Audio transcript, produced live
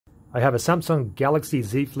I have a Samsung Galaxy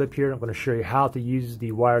Z Flip here. I'm going to show you how to use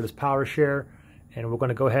the wireless PowerShare, and we're going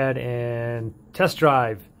to go ahead and test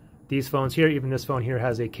drive these phones here. Even this phone here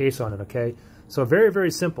has a case on it, okay? So very, very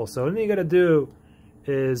simple. So all you got to do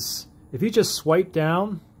is, if you just swipe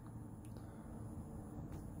down,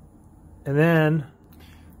 and then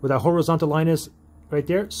where that horizontal line is right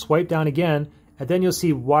there, swipe down again, and then you'll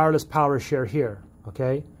see wireless PowerShare here,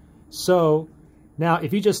 okay? So now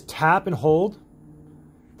if you just tap and hold,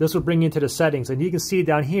 this will bring you into the settings, and you can see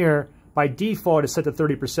down here, by default, it's set to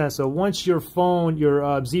 30%. So once your phone,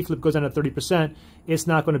 your Z Flip goes down to 30%, it's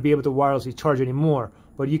not going to be able to wirelessly charge anymore.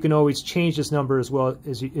 But you can always change this number as well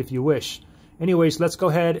as if you wish. Anyways, let's go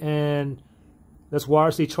ahead and let's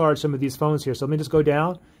wirelessly charge some of these phones here. So let me just go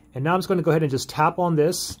down, and now I'm just going to go ahead and just tap on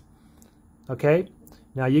this. Okay,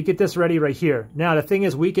 now you get this ready right here. Now the thing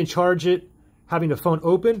is, we can charge it having the phone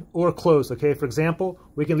open or closed. Okay, for example,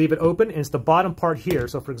 we can leave it open, and it's the bottom part here.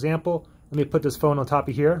 So for example, let me put this phone on top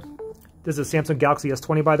of here. This is a Samsung Galaxy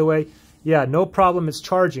S20, by the way. Yeah, no problem, it's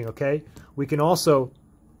charging, okay? We can also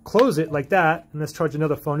close it like that, and let's charge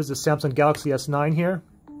another phone. This is a Samsung Galaxy S9 here.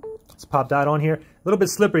 Let's pop that on here. A little bit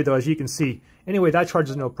slippery though, as you can see. Anyway, that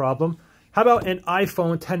charges no problem. How about an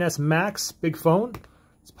iPhone XS Max, big phone?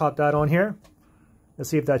 Let's pop that on here. Let's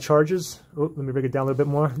see if that charges. Oh, let me bring it down a little bit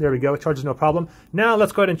more. There we go, it charges no problem. Now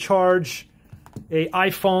let's go ahead and charge a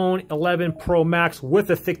iPhone 11 Pro Max with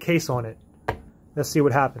a thick case on it. Let's see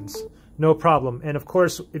what happens. No problem. And of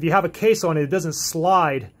course, if you have a case on it, it doesn't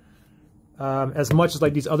slide as much as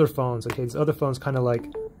like these other phones. Okay, these other phones kind of like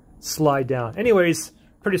slide down. Anyways,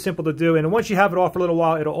 pretty simple to do. And once you have it off for a little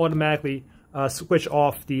while, it'll automatically switch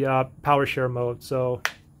off the PowerShare mode. So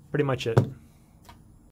pretty much it.